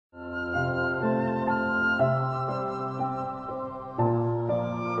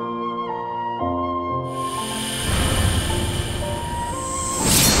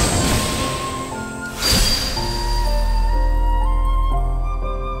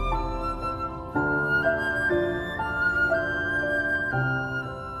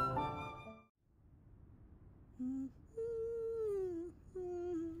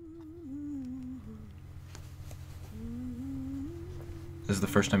the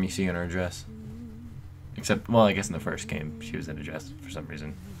first time you see her in a dress. Except, well, I guess in the first game she was in a dress for some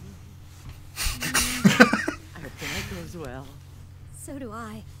reason. I hope the night goes well. So do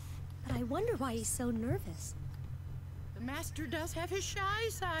I. But I wonder why he's so nervous. The master does have his shy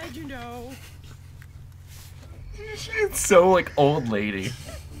side, you know. She's so like old lady.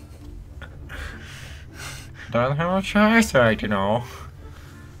 Don't have a shy side, you know.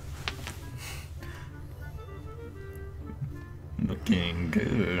 Looking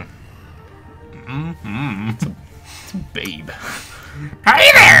good. It's a babe. Hey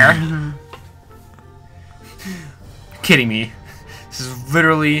there! Kidding me. This is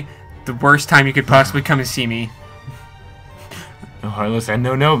literally the worst time you could possibly come and see me. No, Heartless, and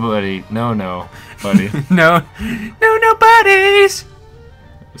no, nobody. No, buddy. No buddies!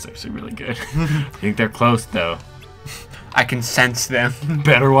 It's actually really good. I think they're close, though. I can sense them.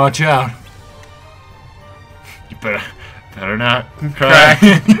 Better watch out. You better not cry.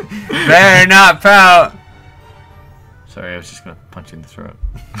 Better not pout. Sorry, I was just gonna punch you in the throat.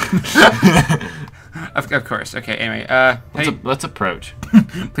 Of course. Okay. Anyway, Let's approach.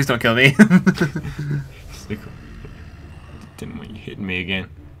 Please don't kill me. Didn't want you hitting me again.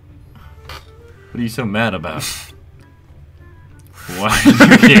 What are you so mad about? Why are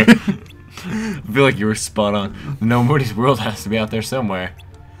you here? I feel like you were spot on. Nobody's world has to be out there somewhere.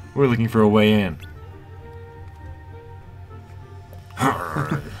 We're looking for a way in.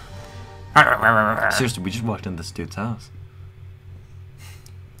 Seriously, we just walked into this dude's house.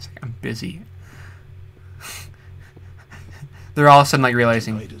 It's like, I'm busy. They're all of a sudden like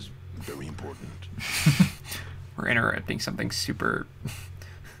realizing Tonight is very important. we're interrupting something super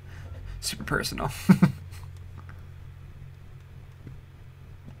personal.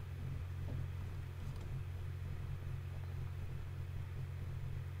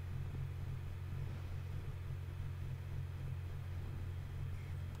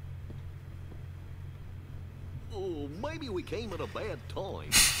 Oh, maybe we came at a bad time.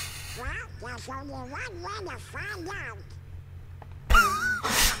 Well, there's only one way to find out.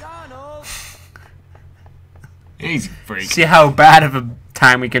 Donald! He's a freak. See how bad of a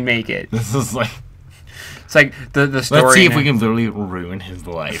time we can make it. This is like... It's like the story. Let's see if we can literally ruin his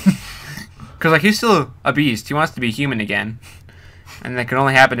life. Because like he's still a beast. He wants to be human again, and that can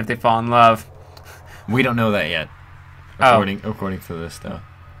only happen if they fall in love. We don't know that yet. According to this, though.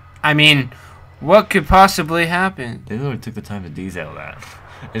 I mean, what could possibly happen? They literally took the time to detail that.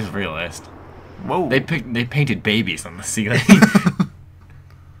 I just realized. Whoa. They painted babies on the ceiling.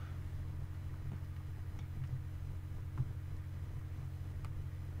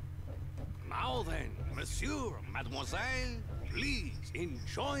 Now then, monsieur, mademoiselle, please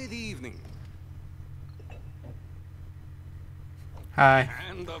enjoy the evening. Hi.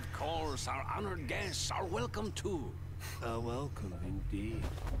 And of course, our honored guests are welcome too. Welcome indeed.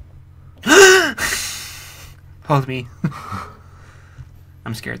 Hold me.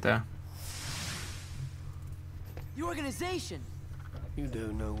 I'm scared though. The organization! You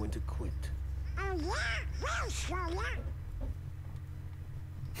don't know when to quit. Oh yeah, well, sure, yeah.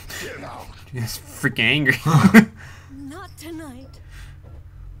 Get out. He's freaking angry. Not tonight.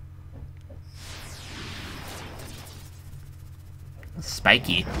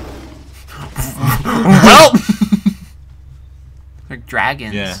 Spiky. Well, they're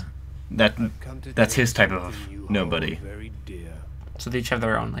dragons. Yeah. That's his type of nobody. Very dear. So they each have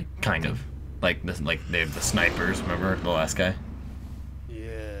their own like. Kind of. Like they have the snipers, remember? The last guy?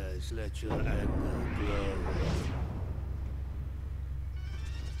 Yes, let your anger glow.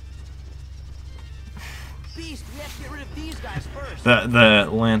 Beast, we have to get rid of these guys first. The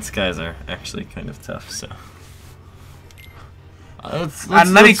Lance guys are actually kind of tough, so.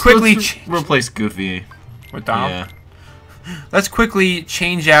 Let me quickly replace Goofy. with Donald. Yeah. Let's quickly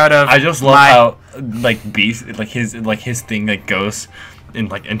change out of. I just love how like Beast like his thing like goes in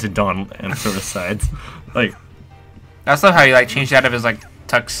like into Donald and sort of sides. Like I also love how he like changed out of his like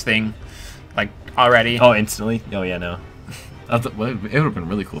tux thing, like already. oh instantly. Oh yeah, no. It would have been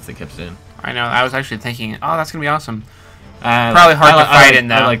really cool if they kept it in. I know. I was actually thinking, oh, that's gonna be awesome. Probably hard to fight in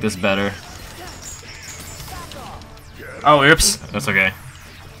though. I like this better. Oh, oops. That's okay.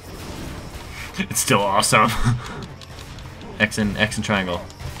 It's still awesome. X and triangle.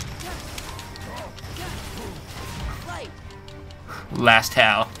 Last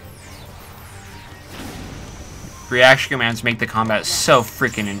Hal. Reaction commands make the combat so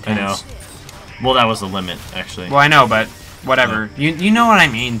freaking intense. I know. Well, that was the limit, actually. Well, I know, but whatever. You know what I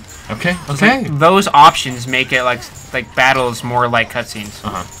mean. Okay. It's Okay. like, those options make it like battles more like cutscenes.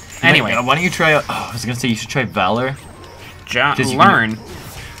 Anyway, why don't you try? Oh, I was gonna say you should try Valor. Learn.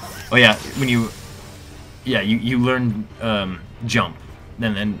 Oh yeah, when you learn jump.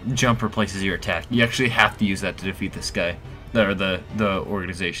 and then jump replaces your attack. You actually have to use that to defeat this guy, or the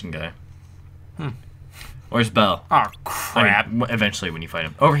organization guy. Where's Belle? Oh crap! I mean, eventually, when you fight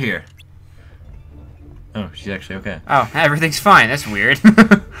him, over here. Oh, she's actually okay. Oh, everything's fine. That's weird.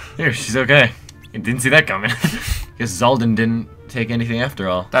 Here, she's okay. I didn't see that coming. Guess Zaldin didn't take anything after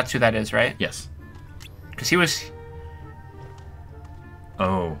all. That's who that is, right? Yes. Because he was.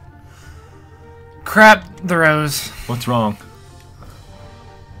 Oh. Crap, the rose. What's wrong?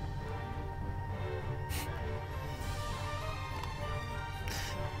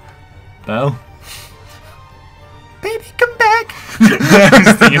 Belle? Baby, come back! I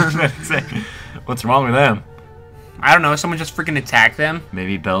was thinking the same thing. What's wrong with them? I don't know, someone just freaking attacked them?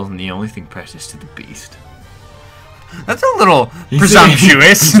 Maybe Belle's the only thing precious to the beast. That's a little He's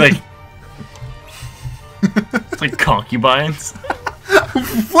presumptuous. like, it's like concubines.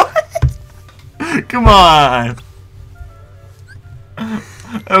 What? Come on.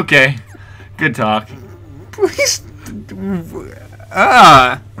 Okay. Good talk. Please.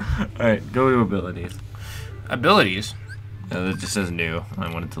 Alright, go to abilities. Abilities. It just says new.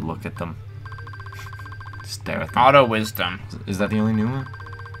 I wanted to look at them. Stare at them. Auto wisdom. Is that the only new one?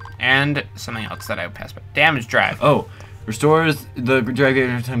 And something else that I would pass by. Damage drive. Oh, restores the drive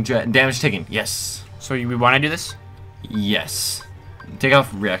every time damage taken. Yes. So we want to do this? Yes. Take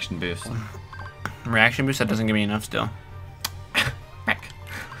off reaction boost. Reaction boost? That doesn't give me enough still. Back.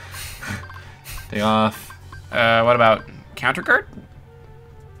 Take off. What about counter guard?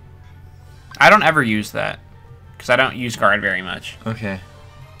 I don't ever use that. Because I don't use guard very much. Okay.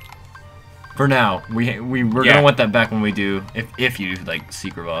 For now, we're Yeah. gonna want that back when we do if you do like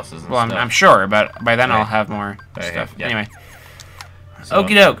secret bosses. And Well, stuff. I'm sure, but by then I'll Right. have more Right, stuff. yeah. Anyway. So,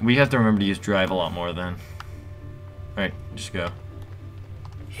 Okie doke. We have to remember to use drive a lot more then. All right, just go.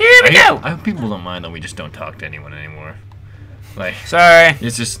 Here we go! I hope people don't mind that we just don't talk to anyone anymore. Like, Sorry.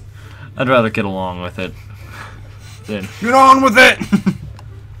 it's just, I'd rather get along with it than Get on with it!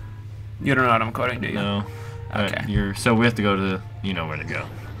 You don't know what I'm quoting, do you? no. Okay. So we have to go to you know where to go.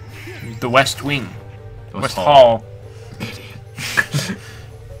 The West Wing. West Hall.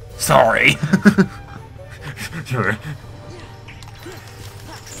 Sorry. Sure.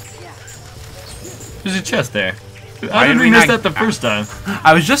 There's a chest there. How did did we we miss not- that the first time?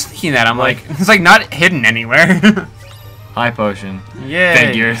 I was just thinking that. I'm like, it's like not hidden anywhere. High potion. Yay.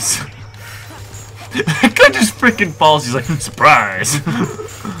 Figures. That guy just freaking falls. He's like, surprise!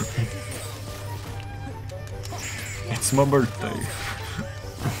 It's my birthday.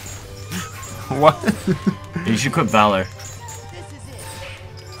 What? You should quit Valor.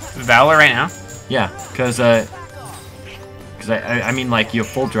 Valor right now? Yeah, because I mean like you have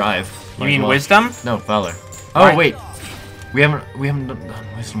full drive. You mean wisdom? No, Valor. Why? Oh wait, we haven't done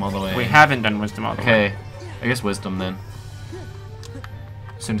wisdom all the way. We haven't done wisdom all the way. Okay, I guess wisdom then.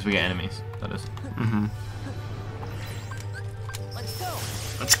 As soon as we get enemies, that is.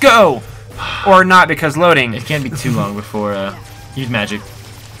 Let's go! Or not because loading. It can't be too long before use magic.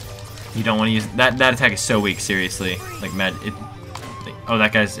 You don't want to use that. That attack is so weak. Seriously, like oh,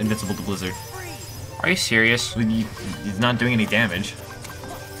 that guy's invincible to blizzard. Are you serious? He's not doing any damage.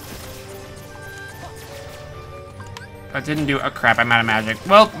 That didn't do a crap. I'm out of magic.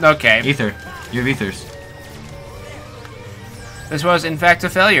 Well, okay. Ether, you have ethers. This was in fact a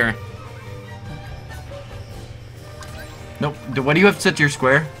failure. Nope. What do you have set to your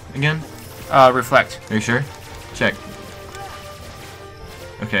square again? Reflect. Are you sure? Check.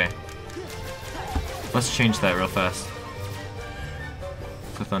 Okay. Let's change that real fast.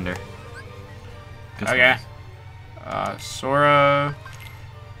 To thunder. Good Okay. spells. Sora.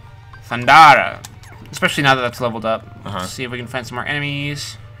 Thundara. Especially now that that's leveled up. Uh-huh. Let's see if we can find some more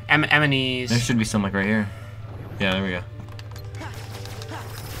enemies. There Enemies. should be some like right here. Yeah, there we go.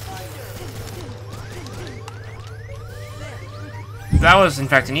 That was in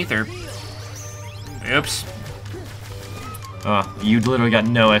fact an ether. Oops. Oh, you literally got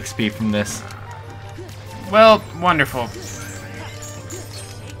no XP from this. Well, wonderful.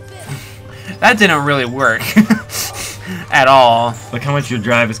 That didn't really work. At all. Look how much your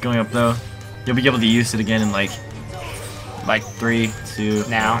drive is going up though. You'll be able to use it again in like 3, 2.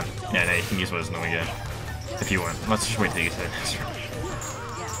 Now? Yeah, no, you can use wisdom again. If you want. Let's just wait till you use it.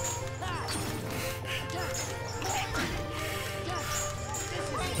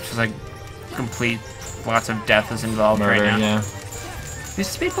 Just like complete lots of death is involved Murder, right now. yeah.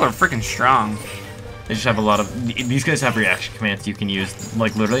 These people are freaking strong. They just have a lot of. These guys have reaction commands you can use.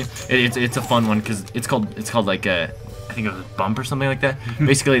 Like literally, it's a fun one because it's called like I think it was a bump or something like that.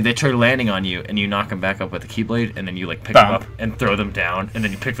 Basically, they try landing on you, and you knock them back up with a Keyblade, and then you like pick them up and throw them down, and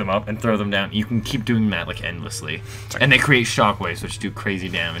then you pick them up and throw them down. You can keep doing that like endlessly, and they create shockwaves, which do crazy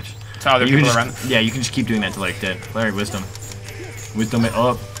damage. So other you people can around. just, yeah, you can just keep doing that until like dead. Larry, wisdom, wisdom it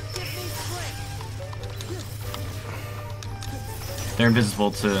up. They're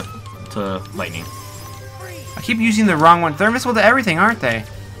invisible to lightning. I keep using the wrong one. They're invisible to everything, aren't they?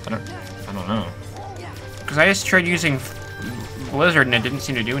 I don't know. Because I just tried using Blizzard and it didn't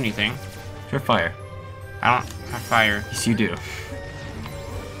seem to do anything. You're fire. I don't have fire. Yes, you do.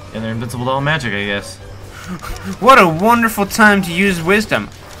 And they're invincible to all magic, I guess. What a wonderful time to use wisdom.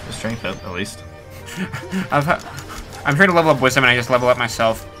 The strength up, at least. I'm trying to level up wisdom and I just level up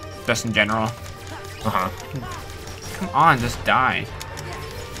myself, just in general. Uh-huh. Come on, just die.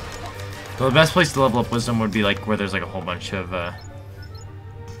 Well, the best place to level up wisdom would be like where there's like a whole bunch of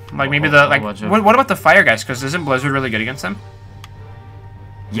Like maybe the like. What about the fire guys? Because isn't Blizzard really good against them?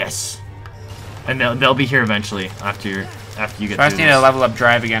 Yes. And they'll be here eventually after you get. So I just need to level up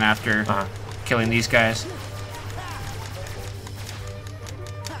drive again after Uh-huh. killing these guys.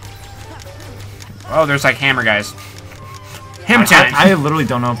 Oh, there's like hammer guys. Hammer time. I literally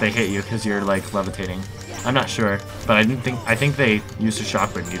don't know if they hit you because you're like levitating. I'm not sure, but I think they used a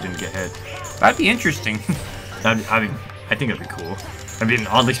shockwave and you didn't get hit. That'd be interesting. I think it'd be cool. That'd be an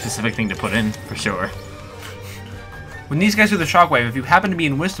oddly specific thing to put in for sure. When these guys do the shockwave, if you happen to be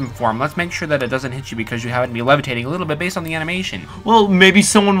in wisdom form, let's make sure that it doesn't hit you because you happen to be levitating a little bit based on the animation. Well, maybe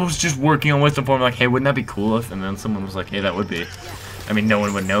someone was just working on wisdom form, like, hey, wouldn't that be cool if? And then someone was like, hey, that would be. I mean, no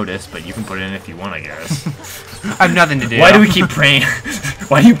one would notice, but you can put it in if you want, I guess. I have nothing to do. Why do we keep praying?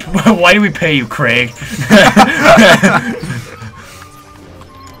 Why do we pay you, Craig?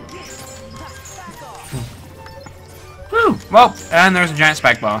 Woo! Well, and there's a giant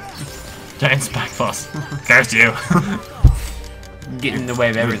spike ball. Giant spike boss. Curse you. Getting in the way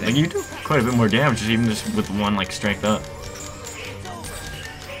of everything. Like, you do quite a bit more damage, even just with one, like, strength up.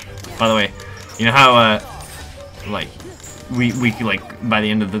 By the way, you know how, like, we like, by the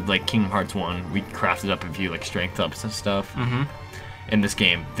end of the, like, Kingdom Hearts 1, we crafted up a few, like, strength ups and stuff. Mm-hmm. In this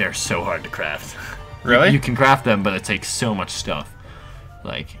game, they're so hard to craft. Really? You can craft them, but it takes so much stuff.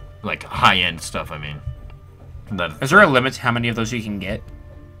 Like high-end stuff, I mean. Is there a limit to how many of those you can get?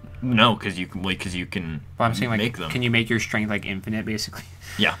 No, because you can Well, I'm saying, like, make them. can you make your strength, like, infinite, basically?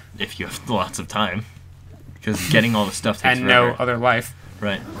 Yeah, if you have lots of time. Because getting all the stuff takes And forever. no other life.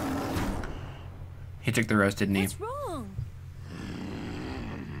 Right. He took the roast, didn't he? What's wrong?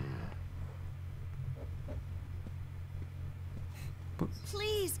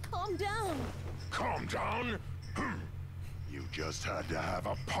 Please, calm down. Calm down? You just had to have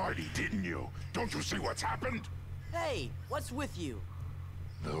a party, didn't you? Don't you see what's happened? Hey, what's with you?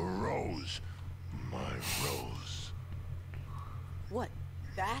 The rose. My rose. What?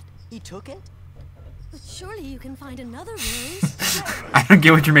 That? He took it? But surely you can find another rose. I don't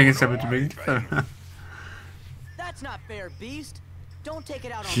get what you're making so much big. That's not fair, Beast. Don't take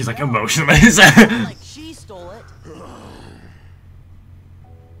it out on She's like Belle. emotionless. Like she stole it.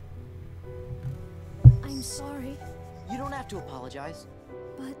 I'm sorry, You don't have to apologize.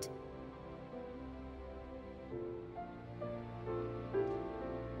 but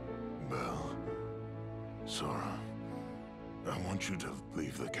Belle. Sora. I want you to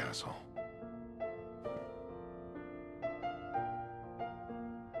leave the castle.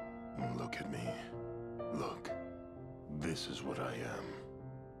 Look at me. Look. This is what I am.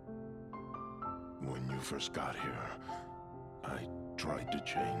 When you first got here, I tried to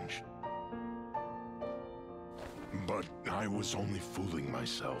change. But I was only fooling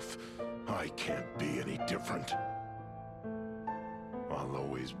myself. I can't be any different. I'll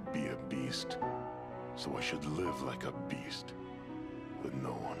always be a beast, so I should live like a beast, with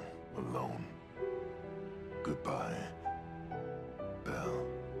no one, alone. Goodbye, Belle.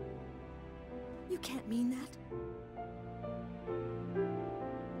 you can't mean that.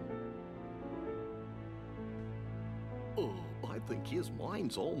 Oh, I think his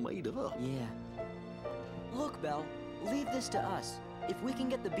mind's all made up. Yeah. Look, Belle, leave this to us. If we can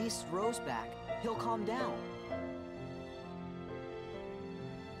get the Beast's rose back, he'll calm down.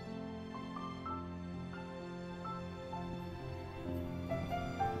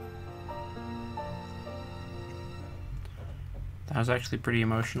 That was actually pretty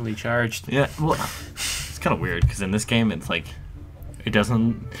emotionally charged. Yeah, well, it's kind of weird because in this game, it's like it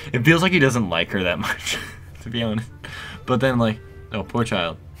feels like he doesn't like her that much, to be honest. But then, like, oh, poor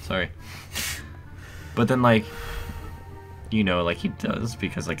child. Sorry. But then, like, you know, like he does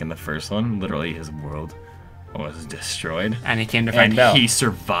because, like, in the first one, literally his world was destroyed, And he came to find and Belle. he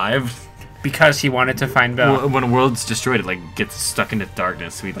survived. Because he wanted to find Belle. Well, when a world's destroyed, it like gets stuck into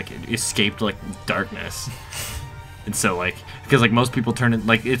darkness. So he like escaped like darkness, and so like because like most people turn in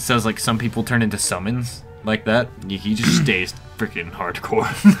like it says like some people turn into summons like that. He just stays freaking hardcore.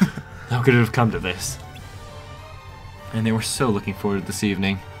 How could it have come to this? And they were so looking forward to this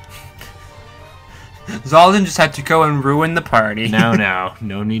evening. Zaldin just had to go and ruin the party.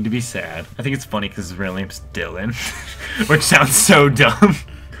 No need to be sad. I think it's funny because his real name's Dylan, which sounds so dumb.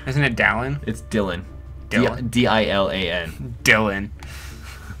 Isn't it Dallin? It's Dylan. Dylan. Dilan. Dylan.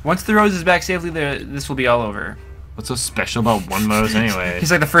 Once the rose is back safely, this will be all over. What's so special about one rose anyway? He's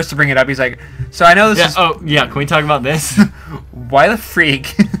like the first to bring it up. He's like, so I know this is... Oh, yeah, can we talk about this? Why the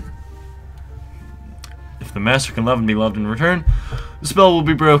freak? If the master can love and be loved in return, the spell will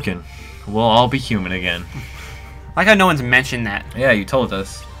be broken. We'll all be human again. Like how no one's mentioned that. Yeah, you told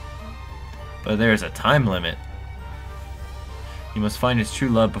us. But there's a time limit. You must find his true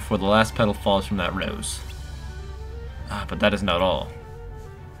love before the last petal falls from that rose. But that is not all.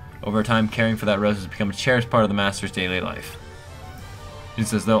 Over time, caring for that rose has become a cherished part of the master's daily life.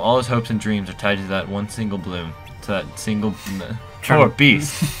 It's as though all his hopes and dreams are tied to that one single bloom. To that single... Poor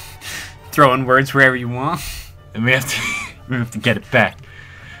beast. Throwing words wherever you want. And we have to get it back.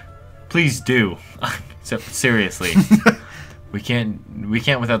 Please do. Seriously. We can't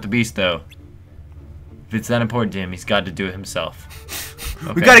without the beast though. If it's that important to him, he's got to do it himself.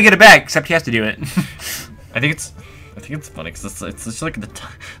 Okay. We gotta get it back, except he has to do it. I think it's funny because it's just like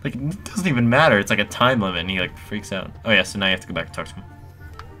like it doesn't even matter. It's like a time limit, and he like freaks out. Oh yeah, so now you have to go back and talk to him.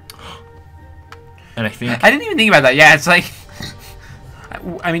 And I think I didn't even think about that. Yeah, it's like,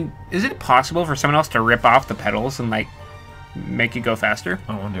 I mean, is it possible for someone else to rip off the petals and like make it go faster?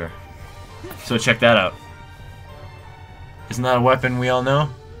 I wonder. So check that out. Isn't that a weapon we all know?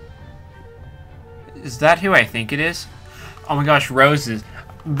 Is that who I think it is? Oh my gosh, roses.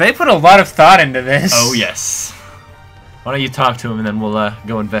 They put a lot of thought into this. Oh yes. Why don't you talk to him and then we'll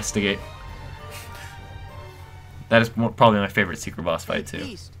go investigate. That is probably my favorite secret boss fight too.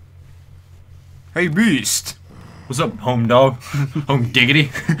 Beast. Hey, Beast. What's up, home dog? Home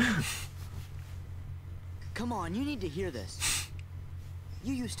diggity? Come on, you need to hear this.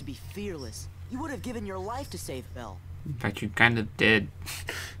 You used to be fearless. You would have given your life to save Belle. In fact, you kind of did.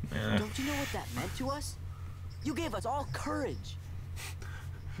 Yeah. Don't you know what that meant to us? You gave us all courage.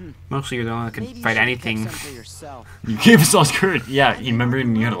 Mostly you're the one that can Maybe you fight should have anything. kept some for yourself. You gave us all courage. Yeah, you remember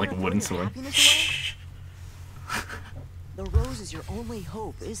when you had like a wooden sword? Happiness away? The rose is your only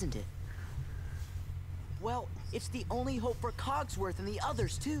hope, isn't it? Well, it's the only hope for Cogsworth and the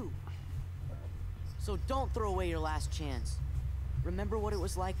others too. So don't throw away your last chance. Remember what it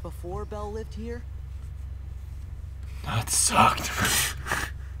was like before Belle lived here? That sucked.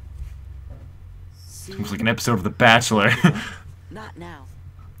 See? It was like an episode of The Bachelor. Not now.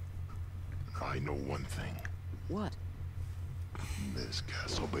 I know one thing. What? This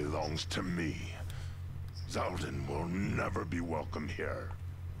castle belongs to me. Zaldin will never be welcome here.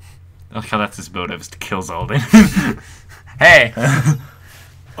 I like how that's his motive, is to kill Zaldin. Hey!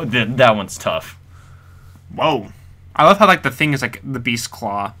 Oh, that one's tough. Whoa. I love how like the thing is like the beast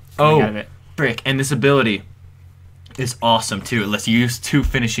claw coming out of it. Frick. And this ability is awesome too. It lets you use 2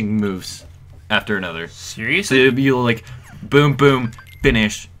 finishing moves after another. So Seriously? you'll like boom, boom,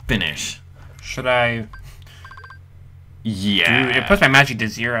 finish, finish. Should I... Yeah. Dude, it puts my magic to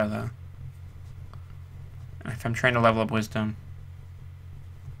 0 though. If I'm trying to level up wisdom.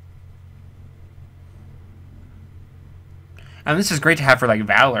 And this is great to have for like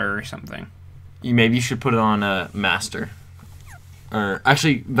valor or something. Maybe you should put it on master. Or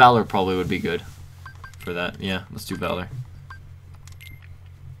actually, valor probably would be good for that. Yeah, let's do valor.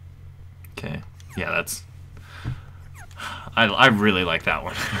 Okay. Yeah, that's. I really like that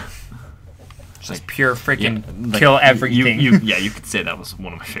one. Just pure freaking like, kill everything. Yeah, you could say that was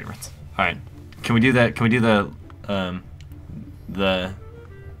one of my favorites. All right, can we do that? Can we do the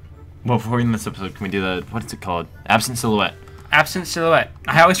well, before we end this episode, can we do the what is it called? Absent silhouette. Absent silhouette.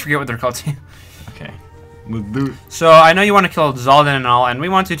 I always forget what they're called too. Okay. We'll do it. So I know you want to kill Zaldin and all, and we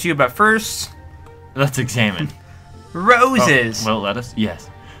want to too, but first, Let's examine. roses. Oh, well, let us. Yes.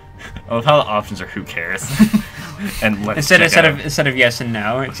 I love how the options are who cares. And let's instead of yes and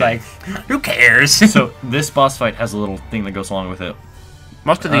no, it's Okay. like who cares? So this boss fight has a little thing that goes along with it.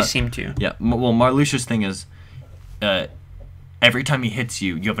 Most of these seem to. Yeah. Well, Marluxia's thing is, every time he hits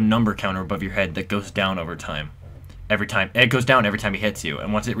you, you have a number counter above your head that goes down over time. Every time it goes down every time he hits you,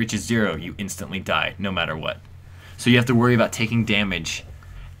 and once it reaches 0, you instantly die, no matter what. So you have to worry about taking damage,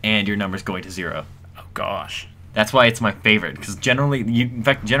 and your number's going to 0. Oh gosh. That's why it's my favorite, because generally, in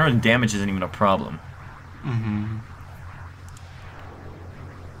fact, general damage isn't even a problem.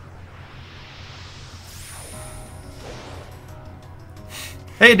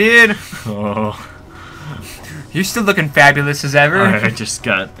 Hey, dude. Oh. You're still looking fabulous as ever. I just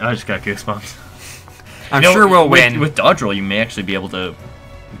got goosebumps. I'm sure we'll win. With dodge roll, you may actually be able to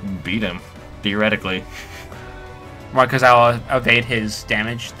beat him, theoretically. Why? Because I'll evade his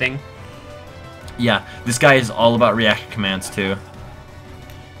damage thing. Yeah, this guy is all about reaction commands too.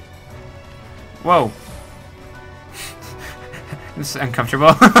 Whoa. This is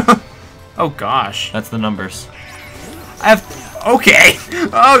uncomfortable. Oh gosh. That's the numbers. I have. Okay.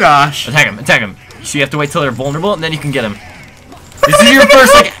 Oh gosh. Attack him! Attack him! So you have to wait till they're vulnerable, and then you can get him. This is your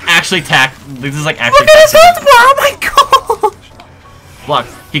first like actually attack. This is like actually. Look at his health bar! Oh my gosh. Block.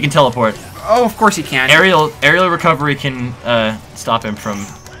 He can teleport. Oh, of course he can. Aerial recovery can stop him from.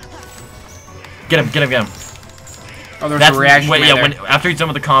 Get him! Get him! Get him! Oh, there's a reaction command yeah, there. after he's done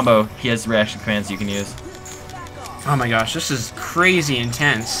with the combo, he has reaction commands you can use. Oh my gosh, this is crazy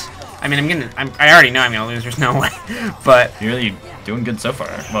intense. I mean, I already know I'm gonna lose. There's no way, but You're really doing good so far.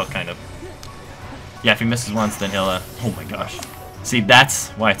 Well, kind of. Yeah, if he misses once, then he'll. Oh my gosh. See, that's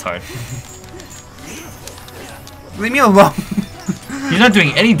why it's hard. leave me alone. He's not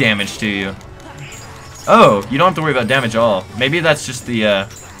doing any damage to you. Oh, you don't have to worry about damage at all. Maybe that's just the.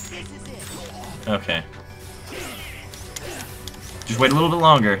 Okay. Just wait a little bit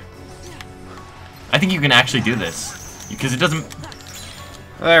longer. I think you can actually do this because it doesn't.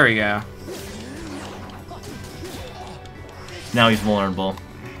 There we go. Now he's vulnerable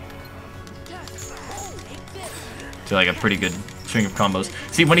to like a pretty good string of combos.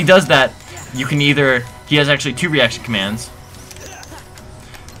 See, when he does that, you can either he has actually 2 reaction commands.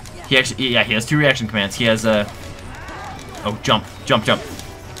 He has 2 reaction commands. He has a jump.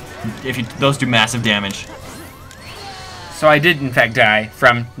 If you those do massive damage. So I did in fact die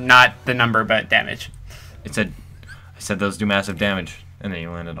from not the number but damage. I said those do massive damage, and then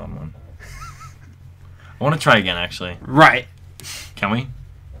you landed on one. I want to try again, actually. Right. Can we?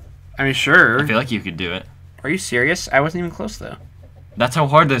 I mean, sure. I feel like you could do it. Are you serious? I wasn't even close though. That's how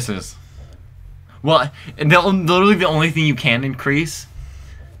hard this is. Well, and literally the only thing you can increase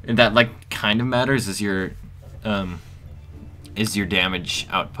that like kind of matters is your damage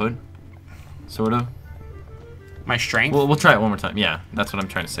output, sort of. My strength. We'll try it one more time. Yeah, that's what I'm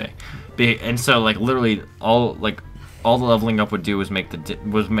trying to say. And so like literally all the leveling up would do was make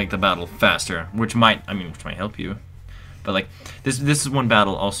the battle faster, which might help you. But like this is one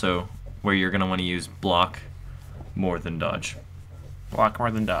battle also where you're gonna want to use block more than dodge. Block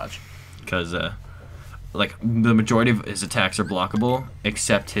more than dodge. Because like the majority of his attacks are blockable,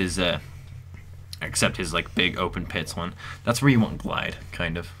 except his like big open pits one. That's where you want glide,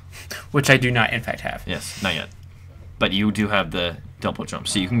 kind of. Which I do not in fact have. Yes, not yet. But you do have the double jump,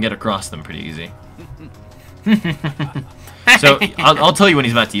 so you can get across them pretty easy. So I'll tell you when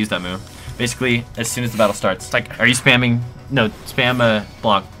he's about to use that move. Basically, as soon as the battle starts, like, are you spamming? No, spam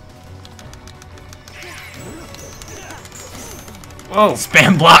block. Whoa!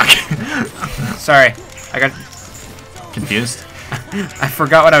 Spam block. Sorry, I got confused. I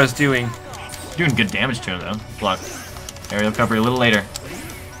forgot what I was doing. You're doing good damage to him though. Block. Aerial recovery a little later.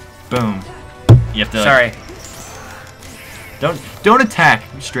 Boom. You have to. Sorry. Don't attack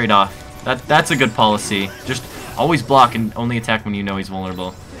straight off. That's a good policy. Just always block and only attack when you know he's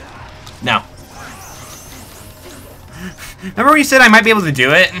vulnerable. Now. Remember when you said I might be able to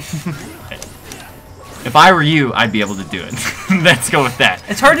do it? If I were you, I'd be able to do it. Let's go with that.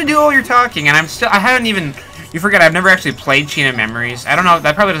 It's hard to do while you're talking, and I haven't even. You forget I've never actually played Chain of Memories. I don't know.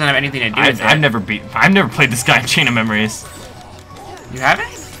 That probably doesn't have anything to do with it. I've never played this guy in Chain of Memories. You haven't?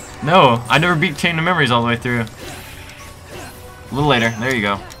 No, I never beat Chain of Memories all the way through. A little later. There you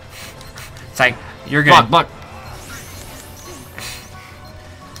go. It's like you're good. Block.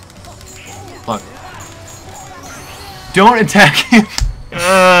 Block. Don't attack him.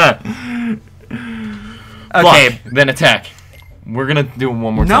 Okay, Block, then attack. We're gonna do it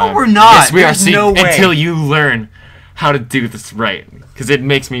one more time. No, we're not. Yes, we are. There's no way. Until you learn how to do this right, because it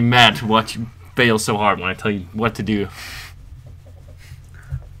makes me mad to watch you fail so hard when I tell you what to do.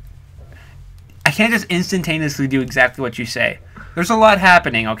 I can't just instantaneously do exactly what you say. There's a lot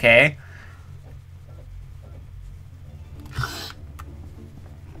happening, okay?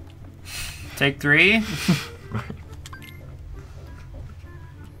 Take 3.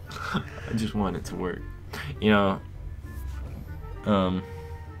 I just want it to work. You know,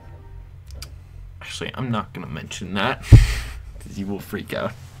 actually, I'm not gonna mention that because you will freak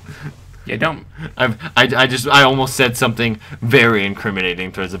out. Yeah, don't. I almost said something very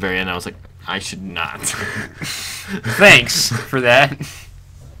incriminating towards the very end. I was like, I should not. Thanks for that.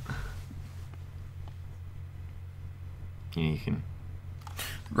 You can.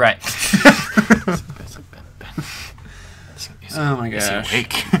 Right. Oh my Is he gosh.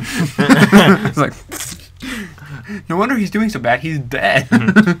 awake? It's like, no wonder he's doing so bad. He's dead.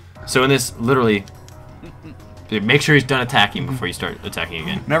 So in this, literally, make sure he's done attacking before you start attacking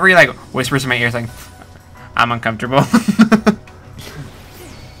again. Whenever he like whispers in my ear, it's like, I'm uncomfortable.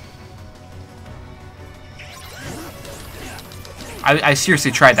 I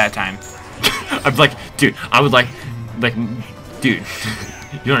seriously tried that time. I'm like, dude, I would like, dude,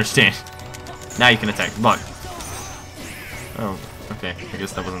 you don't understand. Now you can attack. Block. Oh, okay. I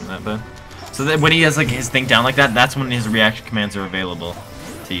guess that wasn't that bad. So that when he has like his thing down like that, that's when his reaction commands are available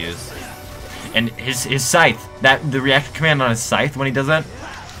to use. And his scythe, the reaction command on his scythe when he does that,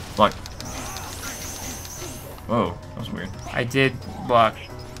 block. Whoa, that was weird. I did block.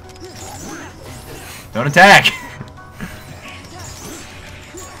 Don't attack.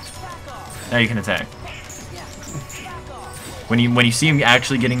 Now you can attack. When you see him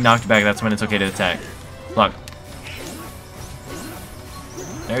actually getting knocked back, that's when it's okay to attack. Block.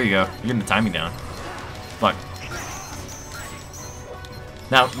 There you go. You're getting the timing down. Block.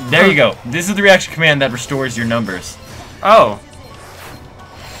 Now, there you go. This is the reaction command that restores your numbers. Oh.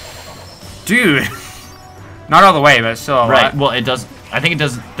 Dude. Not all the way, but still a Right. lot. Well, it does. I think it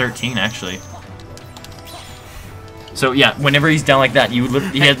does 13 actually. So yeah, whenever he's down like that,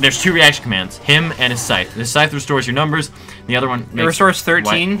 there's two reaction commands: him and his scythe. His scythe restores your numbers. The other one It restores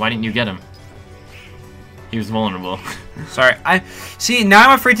 13. Why didn't you get him? He was vulnerable. Sorry. See, now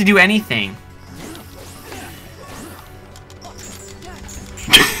I'm afraid to do anything.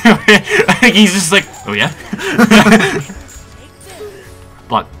 I think he's just like, oh yeah.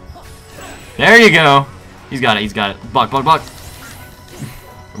 Block. There you go. He's got it. He's got it. Block. Block. Block.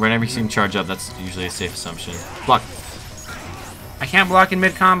 Whenever you see him charge up, that's usually a safe assumption. Block. I can't block in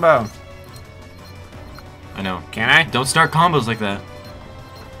mid combo. I know. Can I? Don't start combos like that.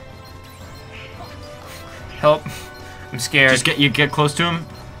 Help. I'm scared. Just get close to him.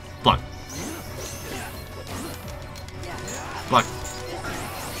 Block. Block.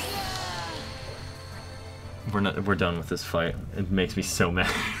 We're done with this fight. It makes me so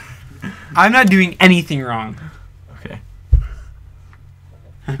mad. I'm not doing anything wrong. Okay.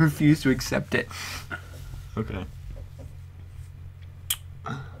 I refuse to accept it. Okay.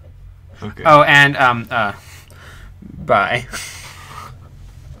 Okay. Oh, and bye.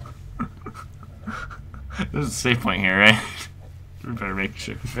 There's a save point here, right? We better make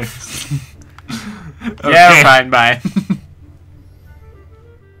sure. Yeah, fine, bye.